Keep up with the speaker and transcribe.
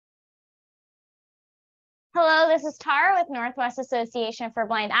Hello, this is Tara with Northwest Association for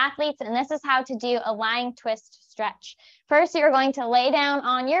Blind Athletes, and this is how to do a lying twist stretch. First, you're going to lay down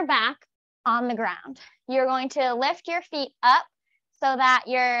on your back on the ground. You're going to lift your feet up so that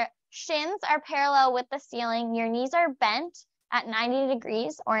your shins are parallel with the ceiling, your knees are bent at 90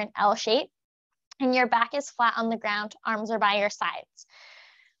 degrees or an L shape, and your back is flat on the ground, arms are by your sides.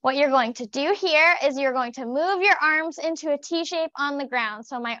 What you're going to do here is you're going to move your arms into a T shape on the ground.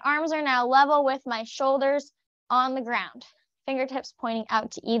 So my arms are now level with my shoulders on the ground, fingertips pointing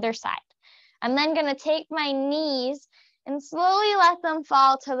out to either side. I'm then going to take my knees and slowly let them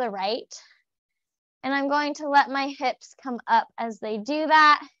fall to the right. And I'm going to let my hips come up as they do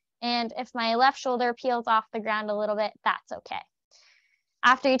that. And if my left shoulder peels off the ground a little bit, that's okay.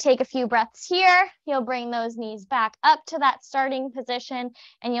 After you take a few breaths here, you'll bring those knees back up to that starting position,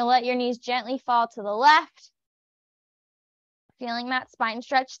 and you'll let your knees gently fall to the left. Feeling that spine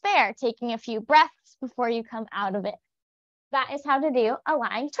stretch there, taking a few breaths before you come out of it. That is how to do a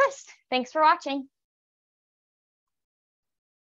lying twist. Thanks for watching.